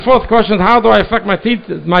Fourth question: how do I affect my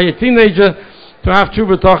teenager to have true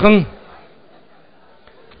betochen?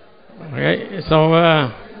 Okay, so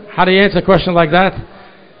how do you answer a question like that?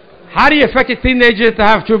 How do you affect a teenager to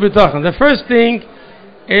have true betochen? The first thing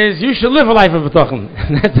is you should live a life of betochen.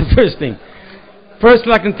 That's the first thing. First,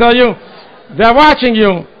 I can tell you, they're watching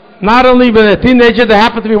you. Not only but a teenager, they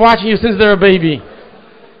happen to be watching you since they're a baby,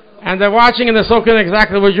 and they're watching and they're soaking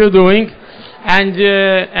exactly what you're doing. And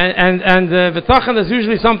betochen is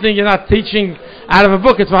usually something you're not teaching out of a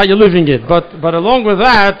book. It's how you're living it. But along with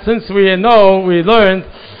that, since we learned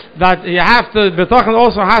that you have to, betochen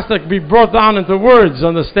also has to be brought down into words,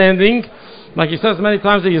 understanding. Like he says many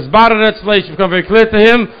times, he is barat place become very clear to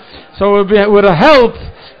him. So it would have helped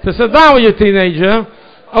to sit down with your teenager,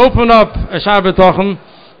 open up a Shara Betochen,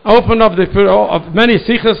 open up many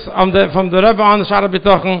sichos from the Rebbe on the Shara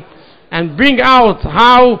Betochen, and bring out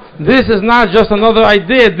how this is not just another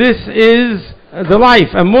idea, this is the life.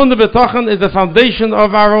 Emunah Betochen is the foundation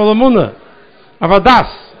of our Emunah, of our Das.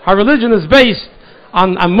 Our religion is based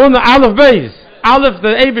on Emunah Aleph Beis. Aleph, the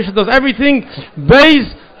Eibush does everything.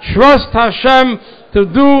 Beis, trust Hashem to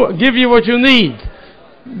give you what you need.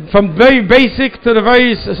 From very basic to the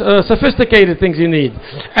very sophisticated things you need.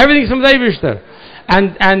 Everything's from the Eibush.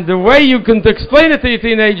 And the way you can explain it to your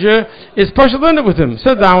teenager is learn it with him.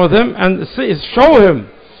 Sit down with him and show him.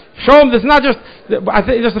 This is not just, I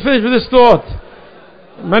think, just to finish with this thought.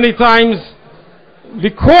 Many times,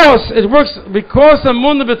 because it works, because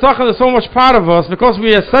Emunah B'tochen is so much part of us, because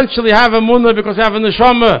we essentially have Emunah, because we have a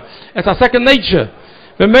Neshama, it's our second nature.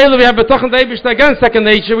 The male we have B'tochen Eibush again, second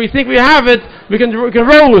nature, we think we have it, we can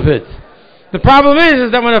roll with it. The problem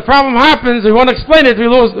is that when a problem happens, we want to explain it, we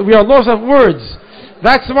are lost of words.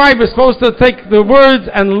 That's why we're supposed to take the words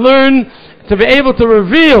and learn to be able to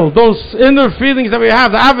reveal those inner feelings that we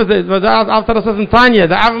have. The Alter says in Tanya,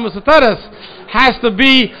 the Ava Mesoteres has to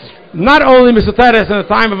be not only Mesoteres in the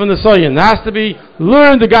time of a Nisoyan. It has to be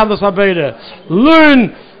learn the Gadlus HaBeida, learn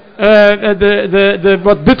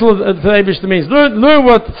what Bittul Eibush means, learn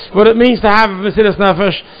what it means to have a Mesiras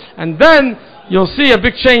Nefesh, and then you'll see a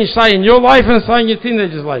big change in your life and in your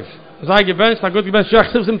teenager's life. Sei gebencht, a gut gebencht,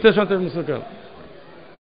 Shach Tzivsim Tish Antev Nisukah.